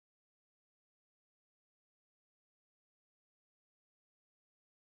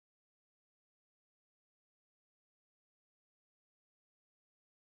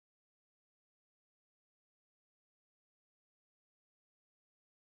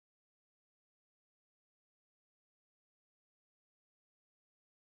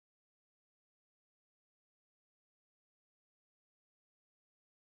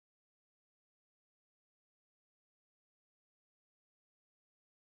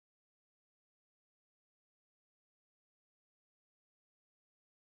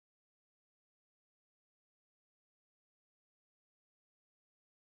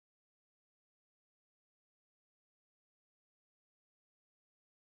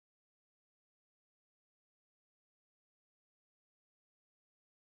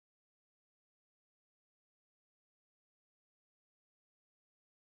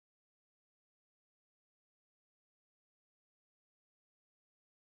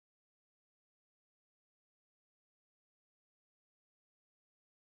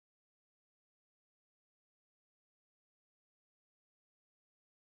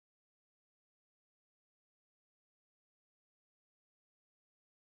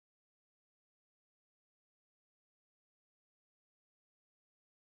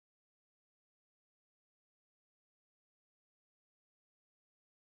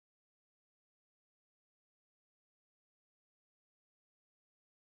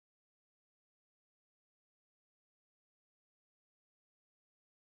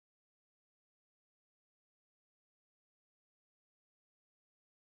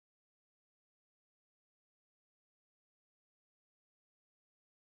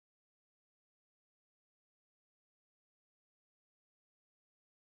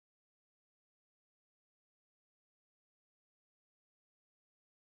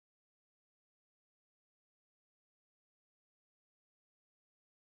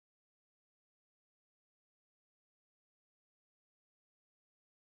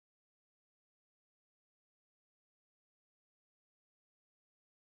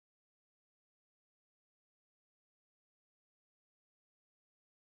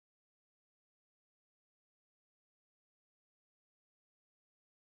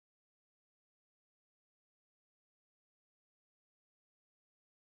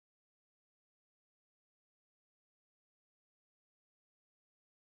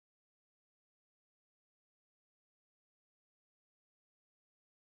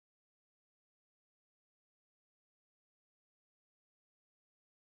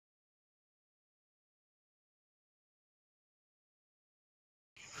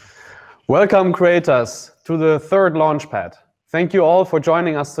Welcome, creators, to the third Launchpad. Thank you all for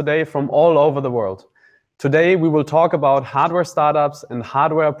joining us today from all over the world. Today, we will talk about hardware startups and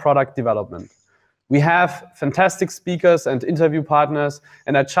hardware product development. We have fantastic speakers and interview partners,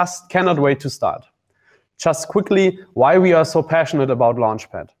 and I just cannot wait to start. Just quickly, why we are so passionate about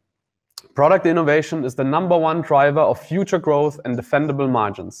Launchpad. Product innovation is the #1 driver of future growth and defendable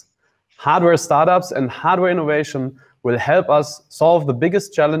margins. Hardware startups and hardware innovation will help us solve the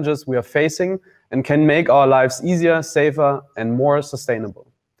biggest challenges we are facing and can make our lives easier, safer, and more sustainable.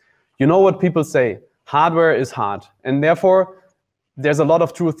 You know what people say, hardware is hard, and therefore there's a lot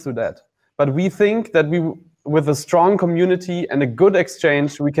of truth to that. But we think that with a strong community and a good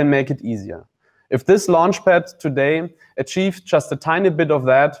exchange, we can make it easier. If this Launchpad today achieved just a tiny bit of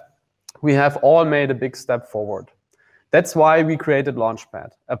that, we have all made a big step forward. That's why we created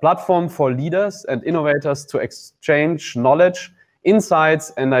Launchpad, a platform for leaders and innovators to exchange knowledge, insights,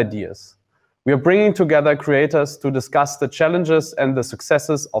 and ideas. We are bringing together creators to discuss the challenges and the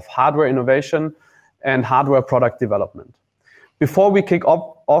successes of hardware innovation and hardware product development. Before we kick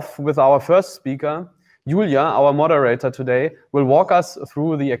off with our first speaker, Julia, our moderator today, will walk us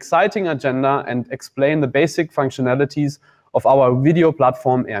through the exciting agenda and explain the basic functionalities of our video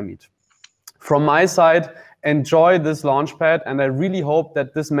platform AirMeet. From my side, enjoy this Launchpad, and I really hope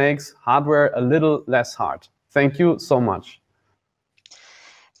that this makes hardware a little less hard. Thank you so much.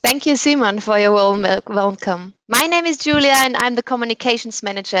 Thank you, Simon, for your warm welcome. My name is Julia, and I'm the communications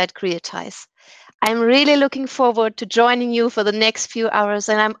manager at Digitization. I'm really looking forward to joining you for the next few hours,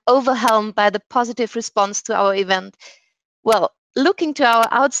 and I'm overwhelmed by the positive response to our event. Well, looking to our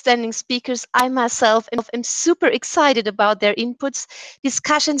outstanding speakers, I myself am super excited about their inputs,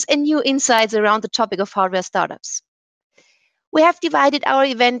 discussions, and new insights around the topic of hardware startups. We have divided our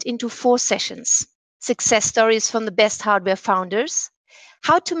event into 4 sessions: success stories from the best hardware founders,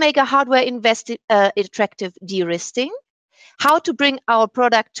 how to make a hardware attractive de-risking, how to bring our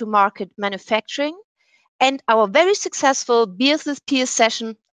product to market manufacturing, and our very successful Beers with Peers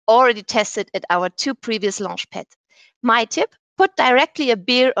session already tested at our 2 previous Launchpads. My tip: put directly a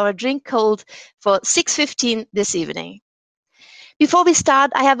beer or a drink cold for 6:15 this evening. Before we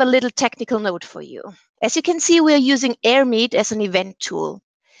start, I have a little technical note for you. As you can see, we are using AirMeet as an event tool.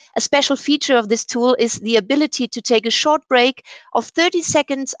 A special feature of this tool is the ability to take a short break of 30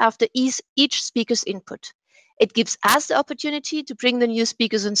 seconds after each speaker's input. It gives us the opportunity to bring the new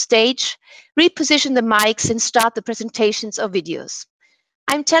speakers on stage, reposition the mics, and start the presentations or videos.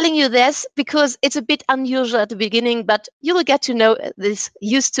 I'm telling you this because it's a bit unusual at the beginning, but you will get to know this,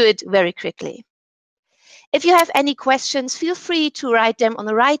 used to it very quickly. If you have any questions, feel free to write them on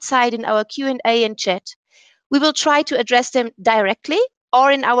the right side in our Q&A and chat. We will try to address them directly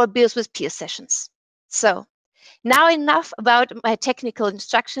or in our Beers with Peers sessions. So, now enough about my technical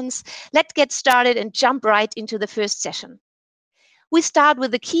instructions. Let's get started and jump right into the first session. We start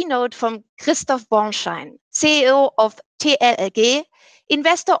with a keynote from Christoph Bornschein, CEO of TLGG,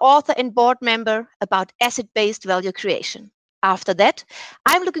 investor, author, and board member, about asset-based value creation. After that,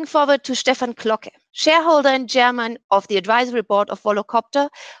 I'm looking forward to Stefan Glocke, shareholder and chairman of the advisory board of Volocopter,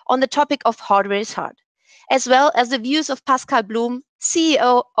 on the topic of hardware is hard, as well as the views of Pascal Blum,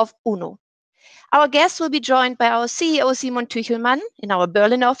 CEO of UNO. Our guests will be joined by our CEO Simon Tuchelmann in our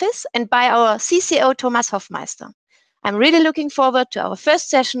Berlin office and by our CCO Thomas Hoffmeister. I'm really looking forward to our first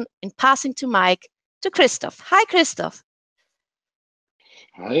session and passing to Mike to Christoph. Hi, Christoph.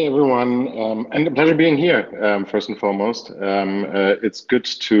 Hi, everyone, and a pleasure being here, first and foremost. It's good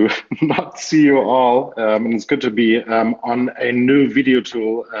to not see you all, and it's good to be on a new video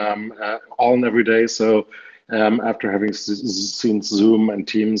tool all and every day. So after having seen Zoom and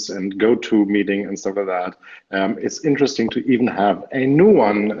Teams and GoToMeeting and stuff like that, it's interesting to even have a new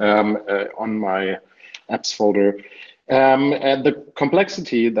one on my apps folder. And the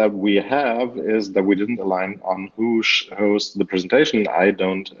complexity that we have is that we didn't align on who hosts the presentation. I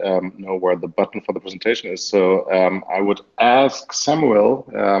don't know where the button for the presentation is. So I would ask Samuel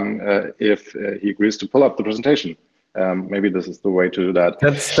if he agrees to pull up the presentation. Maybe this is the way to do that.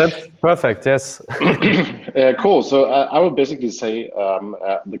 That's perfect, yes. Cool. So I will basically say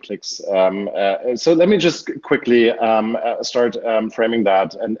the clicks. So let me just quickly start framing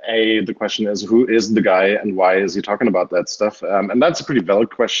that. And the question is, who is the guy and why is he talking about that stuff? And that's a pretty valid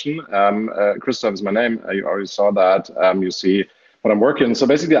question. Christoph is my name. You already saw that. You see what I'm working. So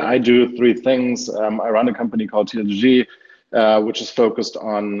basically, I do 3 things. I run a company called TLGG, which is focused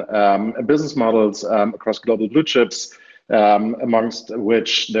on business models across global blue chips, amongst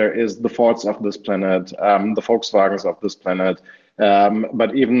which there is the Fords of this planet, the Volkswagens of this planet,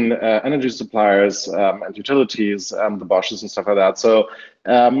 but even energy suppliers and utilities, the Bosches and stuff like that. So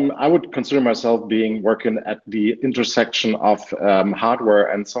I would consider myself working at the intersection of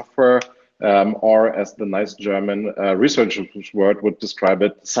hardware and software, or as the nice German researcher's word would describe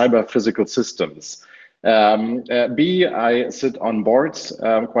it, cyber physical systems. I sit on boards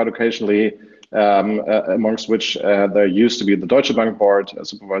quite occasionally, amongst which there used to be the Deutsche Bank board,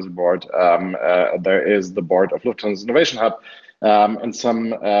 supervisory board. There is the board of Lufthansa Innovation Hub, and some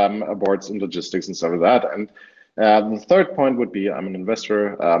boards in logistics and stuff like that. And the third point would be I'm an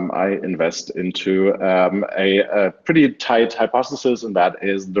investor. I invest into a pretty tight hypothesis, and that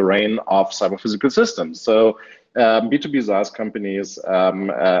is the reign of cyber physical systems. So B2B SaaS companies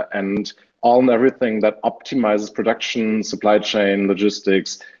and all and everything that optimizes production, supply chain,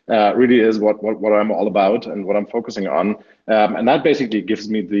 logistics, really is what I'm all about and what I'm focusing on. And that basically gives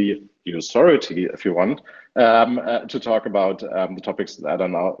me the authority, if you want, to talk about the topics that are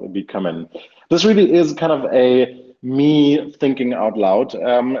now becoming. This really is kind of a me thinking out loud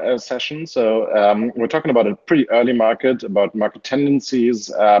session. So we're talking about a pretty early market, about market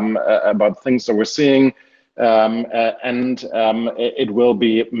tendencies, about things that we're seeing. It will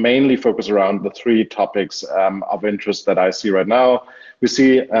be mainly focused around the three topics of interest that I see right now. We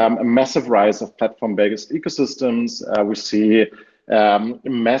see a massive rise of platform-based ecosystems. We see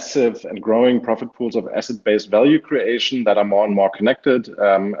massive and growing profit pools of asset-based value creation that are more and more connected.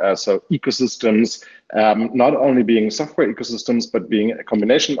 So ecosystems, not only being software ecosystems, but being a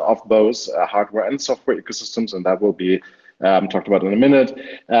combination of those hardware and software ecosystems, and that will be talked about in a minute.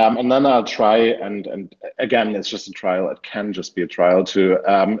 And then I'll try, and again, it's just a trial. It can just be a trial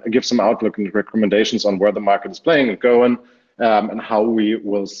to give some outlook and recommendations on where the market is playing and going, and how we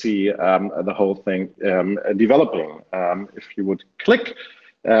will see the whole thing developing. If you would click,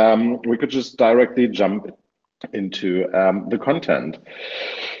 we could just directly jump into the content.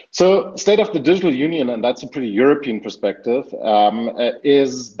 So state of the digital union, and that's a pretty European perspective,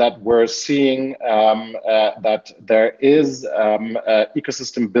 is that we're seeing that there is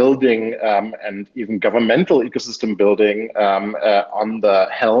ecosystem building and even governmental ecosystem building on the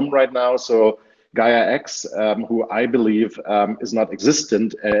helm right now. So Gaia X, who I believe is not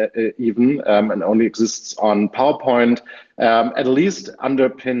existent even and only exists on PowerPoint, at least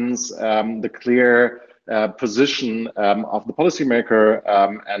underpins the clear position of the policymaker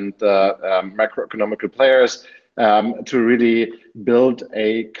and the macroeconomical players to really build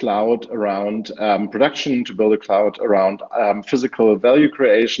a cloud around production, to build a cloud around physical value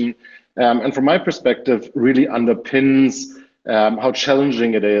creation. And from my perspective, really underpins how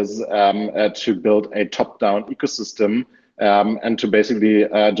challenging it is to build a top-down ecosystem and to basically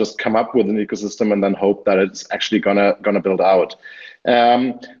just come up with an ecosystem and then hope that it's actually gonna build out.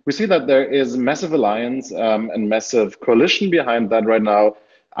 We see that there is massive alliance and massive coalition behind that right now.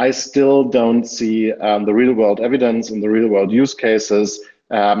 I still don't see the real world evidence and the real world use cases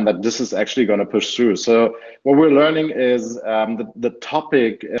that this is actually going to push through. So what we're learning is the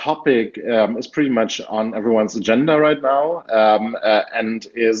topic is pretty much on everyone's agenda right now and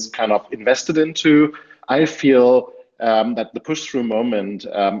is kind of invested into. I feel that the push-through moment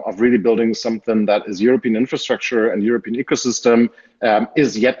of really building something that is European infrastructure and European ecosystem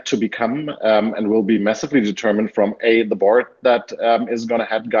is yet to become and will be massively determined from A, the board that is going to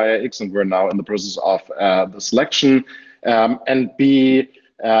head Gaia X, and we're now in the process of the selection, and B,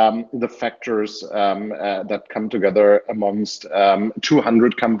 the factors that come together amongst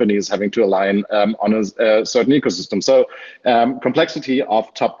 200 companies having to align on a certain ecosystem. So complexity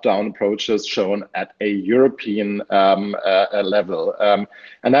of top-down approaches shown at a European level.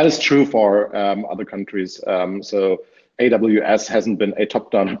 And that is true for other countries. So AWS hasn't been a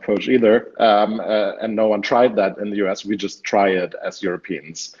top-down approach either, and no one tried that in the US. We just try it as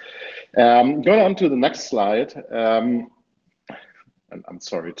Europeans. Going on to the next slide. And I'm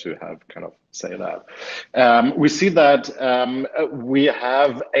sorry to have kind of say that. We see that we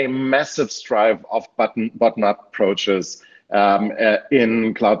have a massive strive of bottom-up approaches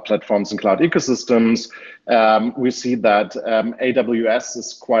in cloud platforms and cloud ecosystems. We see that AWS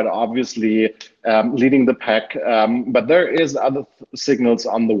is quite obviously leading the pack, but there is other signals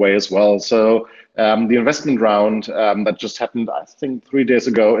on the way as well. So the investment round that just happened, I think 3 days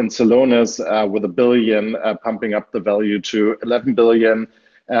ago in Celonis with $1 billion pumping up the value to 11 billion,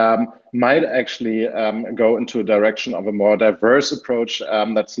 might actually go into a direction of a more diverse approach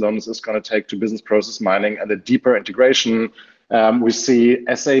that Celonis is going to take to business process mining and a deeper integration. We see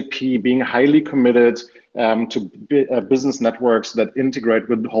SAP being highly committed to business networks that integrate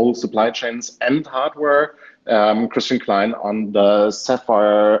with whole supply chains and hardware. Christian Klein on the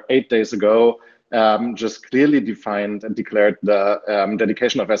Sapphire 8 days ago just clearly defined and declared the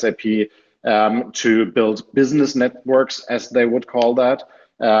dedication of SAP to build business networks, as they would call that,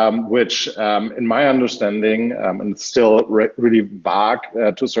 which in my understanding, and it's still really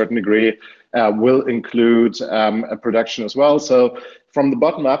vague to a certain degree, will include a production as well. So from the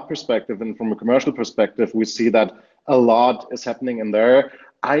bottom-up perspective and from a commercial perspective, we see that a lot is happening in there.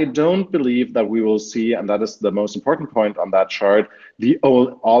 I don't believe that we will see, and that is the most important point on that chart, the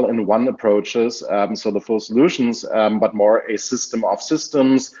all-in-one approaches, so the full solutions, but more a system of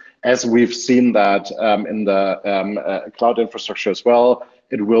systems, as we've seen that in the cloud infrastructure as well.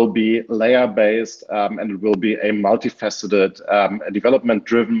 It will be layer-based, and it will be a multifaceted development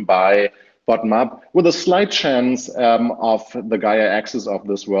driven by bottom-up, with a slight chance of the Gaia axis of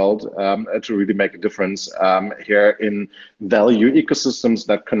this world to really make a difference here in value ecosystems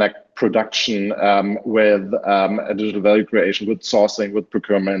that connect production with digital value creation, with sourcing, with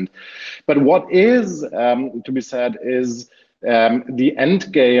procurement. But what is to be said is the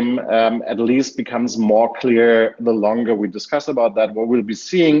end game at least becomes more clear the longer we discuss about that. What we'll be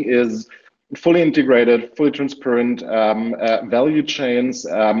seeing is fully integrated, fully transparent value chains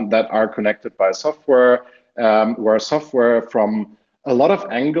that are connected by software, where software from a lot of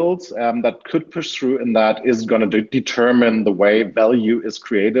angles that could push through in that is going to determine the way value is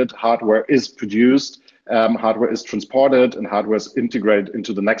created, hardware is produced, hardware is transported, and hardware is integrated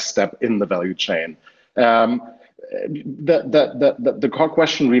into the next step in the value chain. The core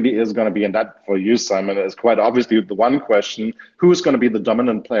question really is going to be, and that for you, Simon, is quite obviously the one question: who is going to be the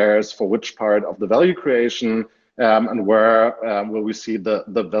dominant players for which part of the value creation, and where will we see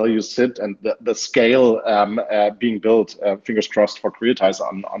the value sit and the scale being built? Fingers crossed for Creatize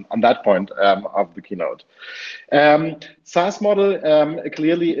on that point of the keynote. SaaS model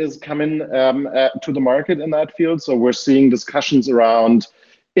clearly is coming to the market in that field. So we're seeing discussions around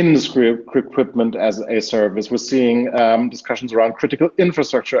industry equipment as a service. We're seeing discussions around critical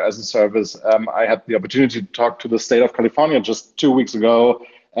infrastructure as a service. I had the opportunity to talk to the state of California just 2 weeks ago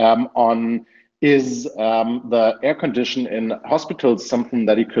on is the air condition in hospitals something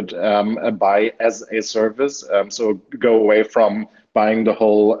that you could buy as a service. So go away from buying the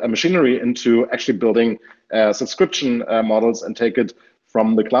whole machinery into actually building subscription models and take it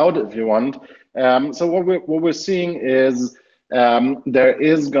from the cloud if you want. So what we're seeing is there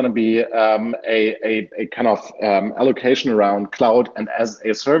is going to be a kind of allocation around cloud and as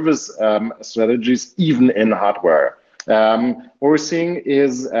a service strategies, even in hardware. What we're seeing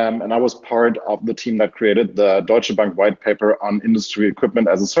is, and I was part of the team that created the Deutsche Bank white paper on industry equipment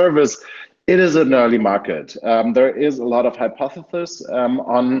as a service. It is an early market. There is a lot of hypothesis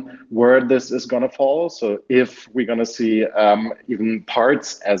on where this is going to fall. So if we're going to see even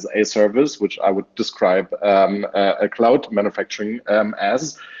parts as a service, which I would describe a cloud manufacturing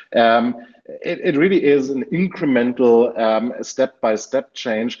as, it really is an incremental step-by-step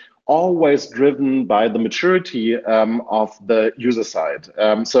change, always driven by the maturity of the user side.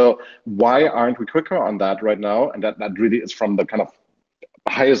 So why aren't we quicker on that right now? And that really is from the kind of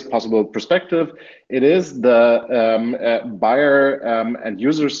highest possible perspective. It is the buyer and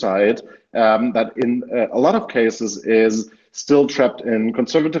user side that in a lot of cases is still trapped in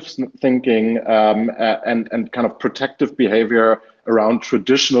conservative thinking and kind of protective behavior around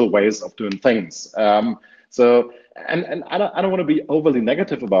traditional ways of doing things. So I don't want to be overly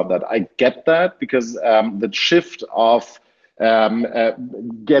negative about that. I get that, because the shift of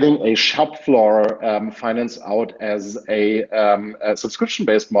getting a shop floor finance out as a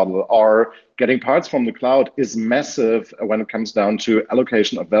subscription-based model or getting parts from the cloud is massive when it comes down to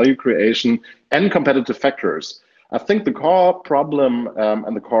allocation of value creation and competitive factors. I think the core problem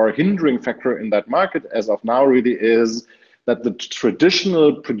and the core hindering factor in that market as of now really is that the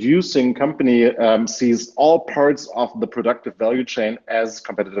traditional producing company sees all parts of the productive value chain as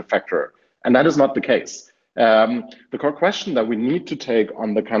competitive factor. And that is not the case. The core question that we need to take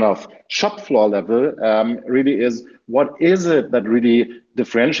on the kind of shop floor level really is, what is it that really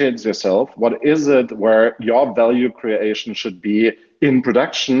differentiates yourself? What is it where your value creation should be in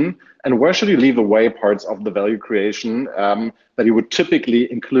production? And where should you leave away parts of the value creation that you would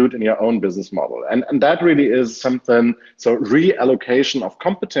typically include in your own business model? And that really is something, so reallocation of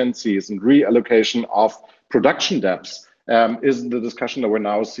competencies and reallocation of production depths is the discussion that we're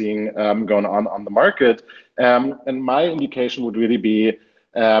now seeing going on the market. And my indication would really be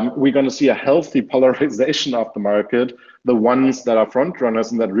we're going to see a healthy polarization of the market, the ones that are front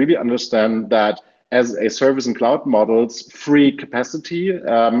runners and that really understand that as a service and cloud models, free capacity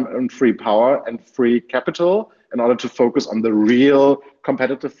and free power and free capital in order to focus on the real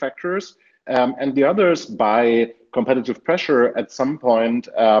competitive factors. And the others, by competitive pressure at some point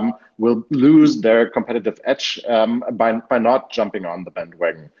will lose their competitive edge by not jumping on the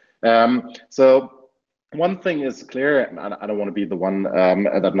bandwagon. So one thing is clear, and I don't want to be the one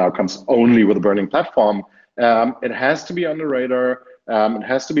that now comes only with a burning platform. It has to be on the radar. It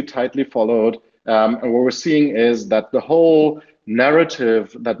has to be tightly followed. And what we're seeing is that the whole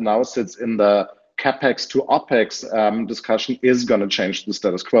narrative that now sits in the CapEx to OpEx discussion is going to change the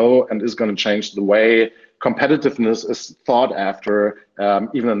status quo and is going to change the way competitiveness is thought after,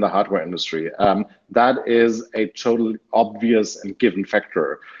 even in the hardware industry. That is a totally obvious and given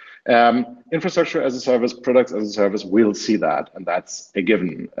factor. Infrastructure as a service, products as a service, we'll see that, and that's a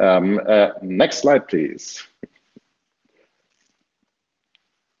given. Next slide, please.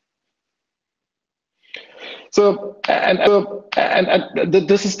 So,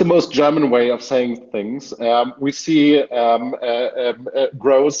 this is the most German way of saying things. We see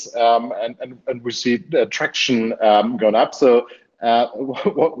growth and we see traction going up. So,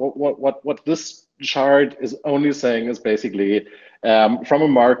 what this chart is only saying is basically from a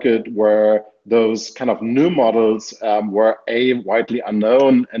market where those kind of new models were A, widely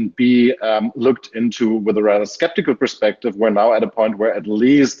unknown, and B, looked into with a rather skeptical perspective, we're now at a point where at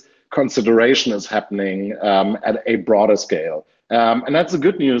least consideration is happening at a broader scale. And that's the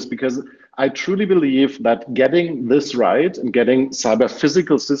good news, because I truly believe that getting this right and getting cyber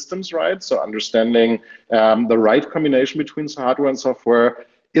physical systems right, so understanding the right combination between hardware and software,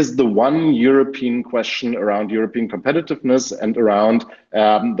 is the one European question around European competitiveness and around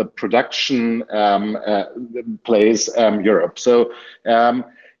the production plays Europe. So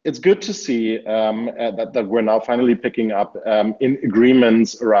it's good to see that we're now finally picking up in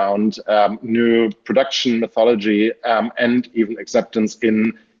agreements around new production methodology and even acceptance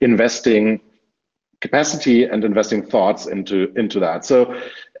in investing capacity and investing thoughts into that. So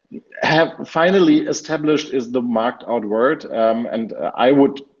have finally established is the marked out word, and I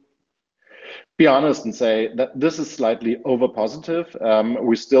would be honest and say that this is slightly over positive.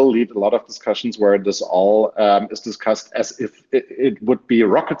 We still lead a lot of discussions where this all is discussed as if it would be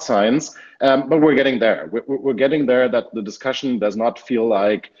rocket science, but we're getting there. We're getting there, that the discussion does not feel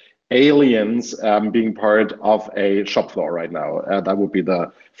like aliens being part of a shop floor right now. That would be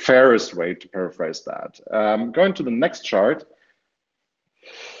the fairest way to paraphrase that. Going to the next chart.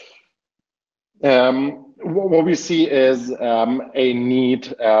 What we see is a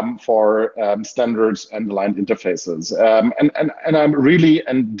need for standards and aligned interfaces. And I really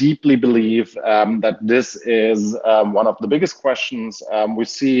and deeply believe that this is one of the biggest questions. We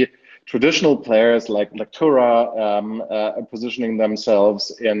see traditional players like Lectura positioning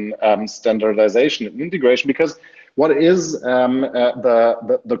themselves in standardization and integration, because what is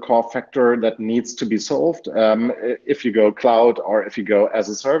the core factor that needs to be solved if you go cloud or if you go as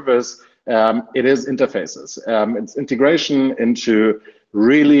a service? It is interfaces. It's integration into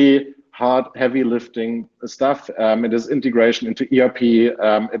really hard, heavy lifting stuff. It is integration into ERP.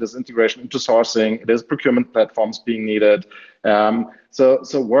 It is integration into sourcing. It is procurement platforms being needed.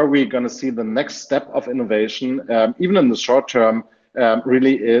 So where we're going to see the next step of innovation, even in the short term,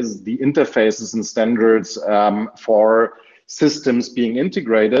 really is the interfaces and standards for systems being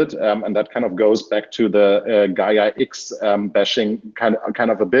integrated, and that kind of goes back to the Gaia X bashing kind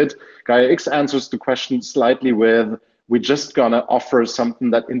of a bit. Gaia X answers the question slightly with, we're just gonna offer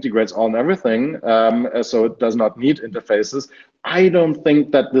something that integrates all and everything, so it does not need interfaces. I don't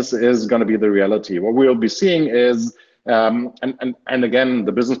think that this is gonna be the reality. What we'll be seeing is, and again,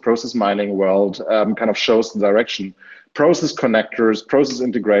 the business process mining world kind of shows the direction. Process connectors, process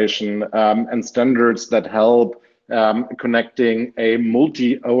integration, and standards that help connecting a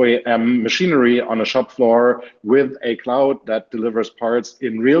multi-OEM machinery on a shop floor with a cloud that delivers parts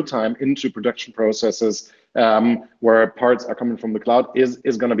in real time into production processes where parts are coming from the cloud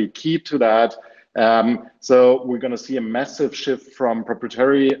is going to be key to that. So we're going to see a massive shift from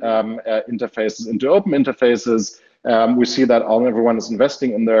proprietary interfaces into open interfaces. We see that all and everyone is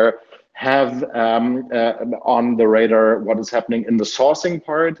investing in there. Have on the radar what is happening in the sourcing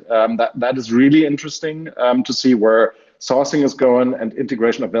part. That is really interesting to see where sourcing is going and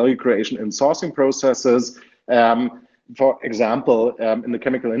integration of value creation in sourcing processes. For example, in the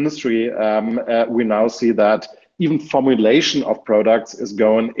chemical industry, we now see that even formulation of products is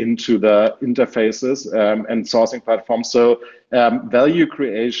going into the interfaces and sourcing platforms. So value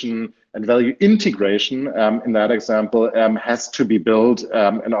creation and value integration in that example has to be built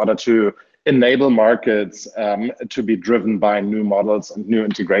in order to enable markets to be driven by new models and new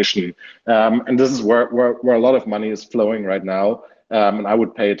integration. And this is where a lot of money is flowing right now, and I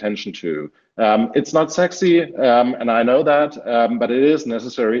would pay attention to. It's not sexy, and I know that, but it is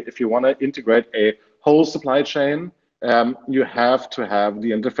necessary if you want to integrate a whole supply chain, you have to have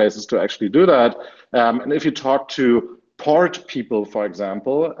the interfaces to actually do that. And if you talk to port people, for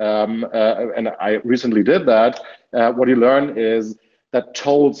example, and I recently did that, what you learn is that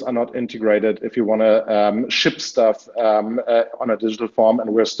tolls are not integrated if you want to ship stuff on a digital form, and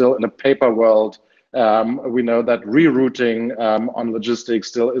we're still in a paper world. We know that rerouting on logistics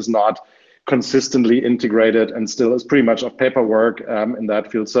still is not consistently integrated and still is pretty much of paperwork in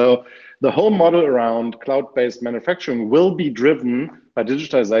that field. So the whole model around cloud-based manufacturing will be driven by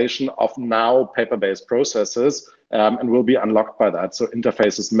digitization of now paper-based processes and will be unlocked by that. So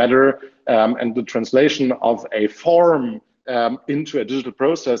interfaces matter, and the translation of a form into a digital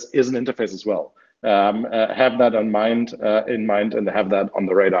process is an interface as well. Have that in mind and have that on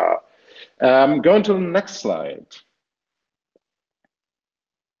the radar. Going to the next slide.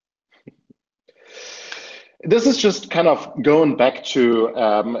 This is just kind of going back to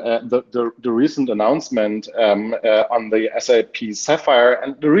the recent announcement on the SAP Sapphire.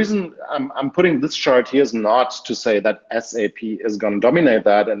 And the reason I'm putting this chart here is not to say that SAP is going to dominate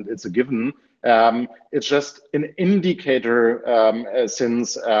that and it's a given. It's just an indicator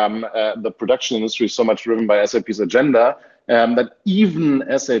since the production industry is so much driven by SAP's agenda that even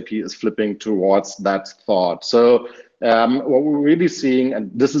SAP is flipping towards that thought. So what we're really seeing, and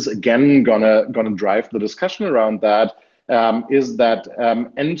this is again gonna drive the discussion around that, is that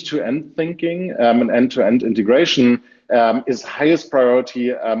end-to-end thinking and end-to-end integration is highest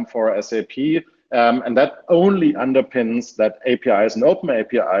priority for SAP. And that only underpins that APIs and open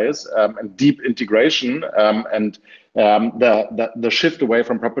APIs and deep integration and the shift away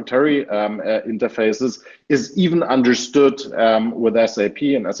from proprietary interfaces is even understood with SAP,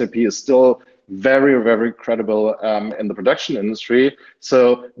 and SAP is still very, very credible in the production industry.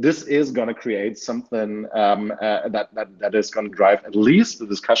 So this is going to create something that is going to drive at least the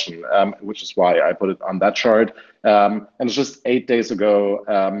discussion, which is why I put it on that chart. And it's just 8 days ago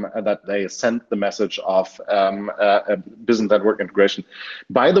that they sent the message of business network integration.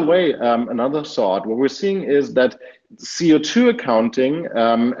 By the way, another thought, what we're seeing is that CO2 accounting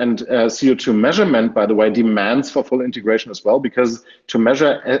and CO2 measurement, by the way, demands for full integration as well, because to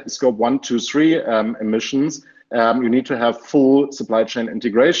measure scope 1, 2, 3 emissions, you need to have full supply chain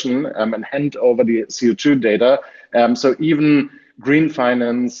integration and hand over the CO2 data. So even green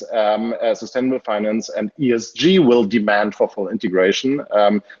finance, sustainable finance, and ESG will demand for full integration.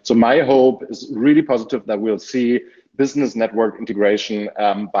 So my hope is really positive that we'll see business network integration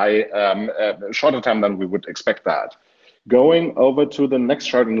by a shorter time than we would expect that. Going over to the next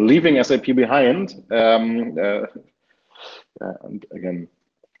chart and leaving SAP behind, and again,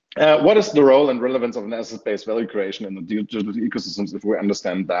 what is the role and relevance of an asset-based value creation in the digital ecosystems if we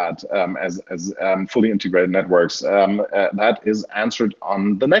understand that as fully integrated networks? That is answered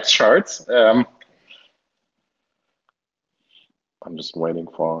on the next charts. I'm just waiting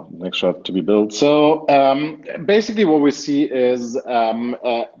for the next chart to be built. So basically what we see is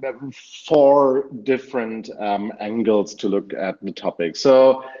 4 different angles to look at the topic.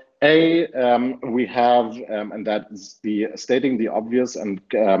 So we have, and that is stating the obvious and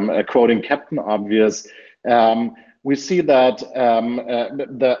quoting Captain Obvious, we see that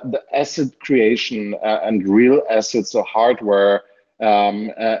the asset creation and real assets or hardware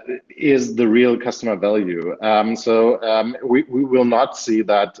is the real customer value. We will not see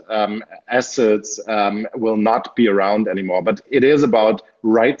that assets will not be around anymore, but it is about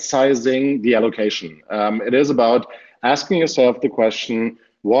right-sizing the allocation. It is about asking yourself the question,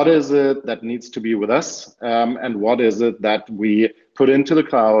 what is it that needs to be with us, and what is it that we put into the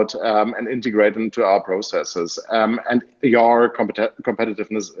cloud and integrate into our processes? And your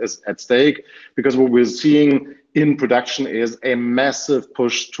competitiveness is at stake, because what we're seeing in production is a massive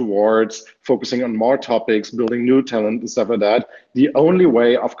push towards focusing on more topics, building new talent and stuff like that. The only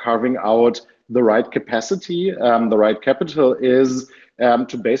way of carving out the right capacity, the right capital is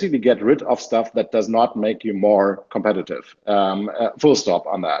to basically get rid of stuff that does not make you more competitive. Full stop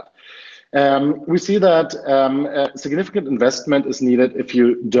on that. We see that significant investment is needed if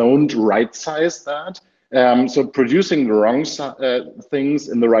you don't right-size that. So producing the wrong things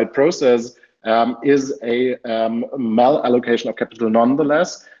in the right process is a malallocation of capital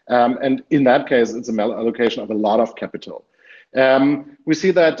nonetheless. And in that case, it's a malallocation of a lot of capital. We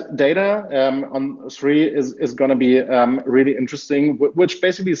see that data on 3 is going to be really interesting, which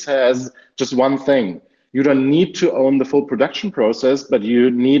basically says just one thing. You don't need to own the full production process, but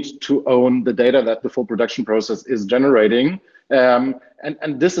you need to own the data that the full production process is generating.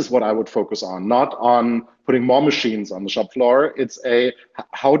 And this is what I would focus on, not on putting more machines on the shop floor. It's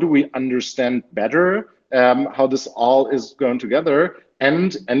how do we understand better how this all is going together,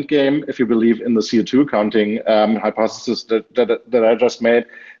 end game, if you believe in the CO2 accounting hypothesis that I just made,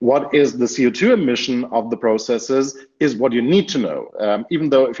 what is the CO2 emission of the processes is what you need to know, even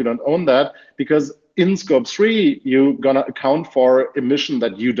though if you don't own that, because in scope 3, you're going to account for emission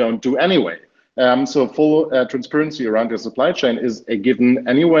that you don't do anyway. So full transparency around your supply chain is a given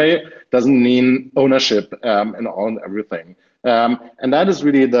anyway, doesn't mean ownership and own everything. And that is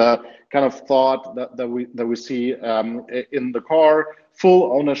really the kind of thought that we see in the core.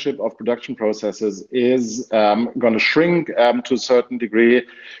 Full ownership of production processes is going to shrink to a certain degree,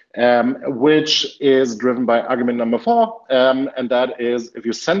 which is driven by argument number 4, and that is if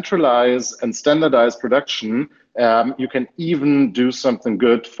you centralize and standardize production, you can even do something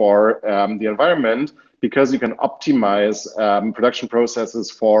good for the environment, because you can optimize production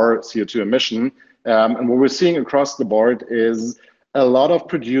processes for CO2 emission. And what we're seeing across the board is a lot of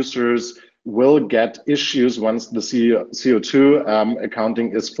producers will get issues once the CO2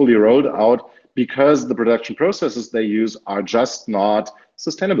 accounting is fully rolled out, because the production processes they use are just not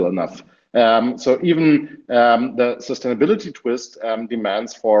sustainable enough. So even the sustainability twist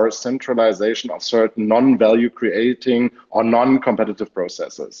demands for centralization of certain non-value creating or non-competitive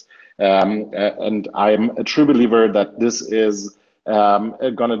processes. And I'm a true believer that this is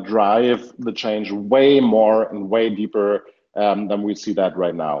going to drive the change way more and way deeper than we see that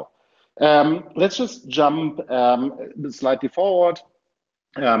right now. Let's just jump slightly forward.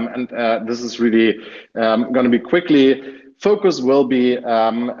 And this is really going to be quickly. Focus will be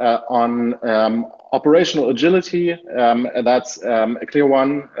on operational agility. That's a clear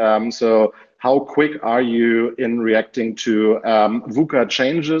one. So how quick are you in reacting to VUCA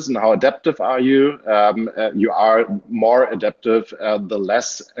changes, and how adaptive are you? You are more adaptive the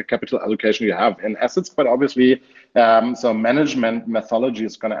less capital allocation you have in assets, but obviously, so management methodology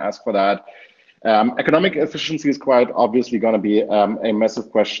is going to ask for that. Economic efficiency is quite obviously going to be a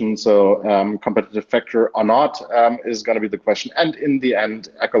massive question. So competitive factor or not is going to be the question. And in the end,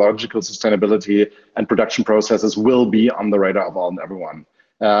 ecological sustainability and production processes will be on the radar of all and everyone.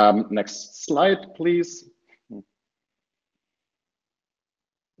 Next slide, please.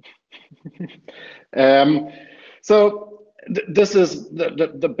 So this is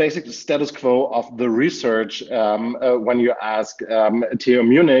the basic status quo of the research when you ask TU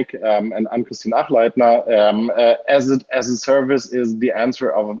Munich, and I'm Christine Achleitner, as a service is the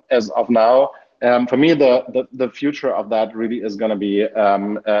answer as of now. For me, the future of that really is going to be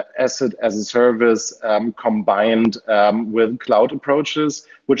asset as a service combined with cloud approaches,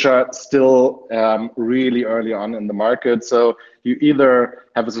 which are still really early on in the market. So you either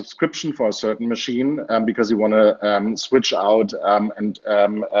have a subscription for a certain machine because you want to switch out and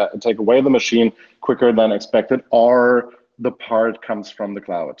take away the machine quicker than expected, or the part comes from the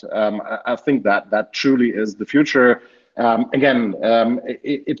cloud. I think that truly is the future. Again,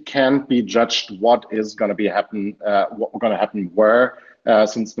 it can't be judged what is going to happen where,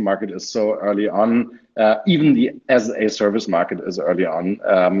 since the market is so early on. Even the as a service market is early on.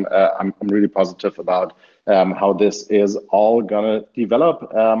 I'm really positive about how this is all going to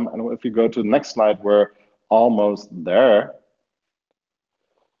develop. And if you go to the next slide, we're almost there.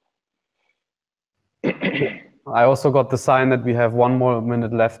 I also got the sign that we have 1 more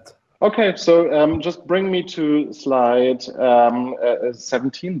minute left. Okay, so just bring me to slide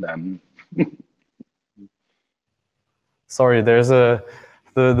 17 then. Sorry, there's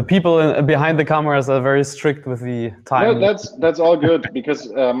the people behind the cameras are very strict with the time. No, that's all good, because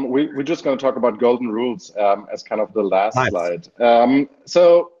we're just going to talk about golden rules as kind of the last slide.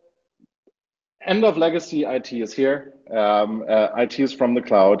 So end of legacy IT is here. IT is from the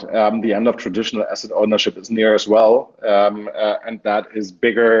cloud. The end of traditional asset ownership is near as well. And that is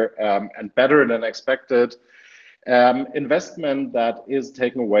bigger and better than expected. Investment that is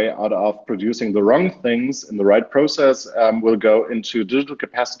taken away out of producing the wrong things in the right process will go into digital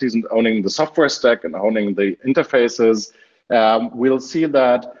capacities and owning the software stack and owning the interfaces. We'll see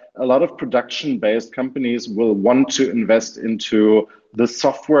that a lot of production-based companies will want to invest into the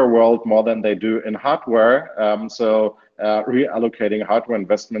software world more than they do in hardware. So reallocating hardware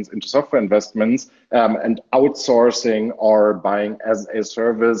investments into software investments and outsourcing or buying as a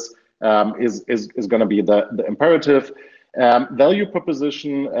service is going to be the imperative. Value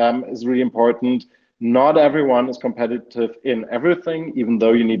proposition is really important. Not everyone is competitive in everything, even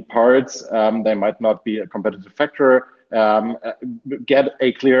though you need parts. They might not be a competitive factor. Get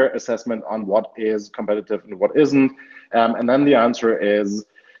a clear assessment on what is competitive and what isn't. And then the answer is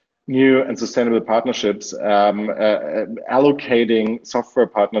new and sustainable partnerships, allocating software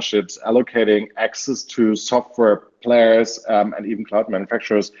partnerships, allocating access to software players and even cloud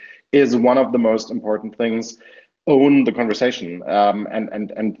manufacturers is one of the most important things. own the conversation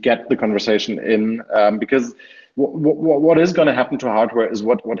and get the conversation in, because what is going to happen to hardware is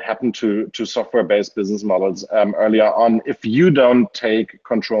what happened to software-based business models earlier on. If you don't take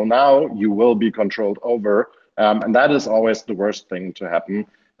control now, you will be controlled over, and that is always the worst thing to happen.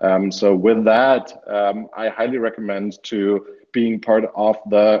 So with that, I highly recommend to being part of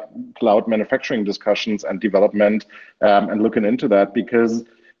the cloud manufacturing discussions and development, and looking into that, because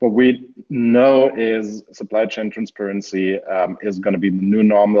what we know is supply chain transparency is going to be the new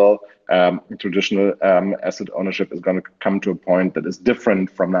normal. Traditional asset ownership is going to come to a point that is different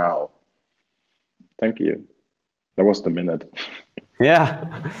from now. Thank you. That was the minute. Yeah.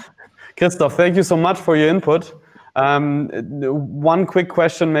 Christoph, thank you so much for your input. One quick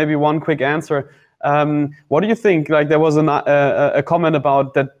question, maybe one quick answer. What do you think? Like, there was a comment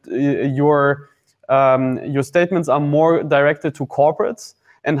about that your statements are more directed to corporates,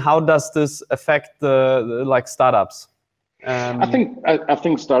 and how does this affect the like startups? I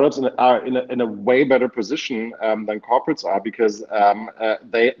think startups are in a way better position than corporates are, because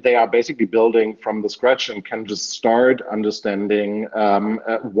they are basically building from the scratch and can just start understanding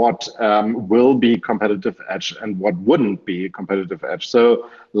what will be competitive edge and what wouldn't be competitive edge.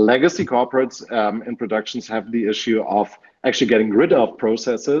 So legacy corporates in productions have the issue of actually getting rid of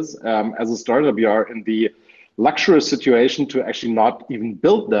processes. As a startup, you are in the luxurious situation to actually not even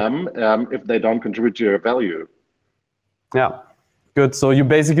build them if they don't contribute to your value. Yeah, good. So you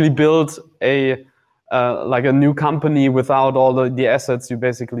basically build a like a new company without all the assets. You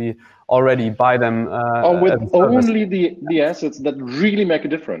basically already buy them. With only the assets that really make a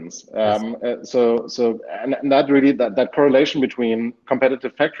difference. Yes. And that really that correlation between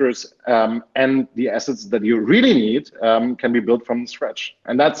competitive factors and the assets that you really need can be built from scratch,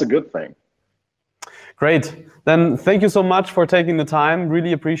 and that's a good thing. Great. Then thank you so much for taking the time.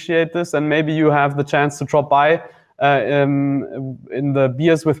 Really appreciate this, and maybe you have the chance to drop by in the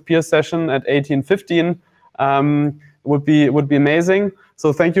Beers with Peers session at 18:15. Would be amazing.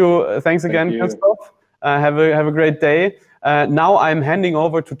 So thank you. Thanks again, Christoph. Have a great day. Now I'm handing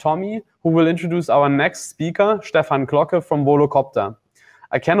over to Tommy, who will introduce our next speaker, Stefan Glocke from Volocopter.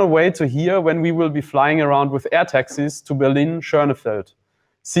 I cannot wait to hear when we will be flying around with air taxis to Berlin-Schönefeld.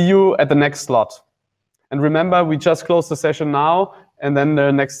 See you at the next slot. And remember, we just closed the session now, and then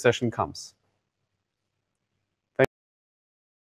the next session comes.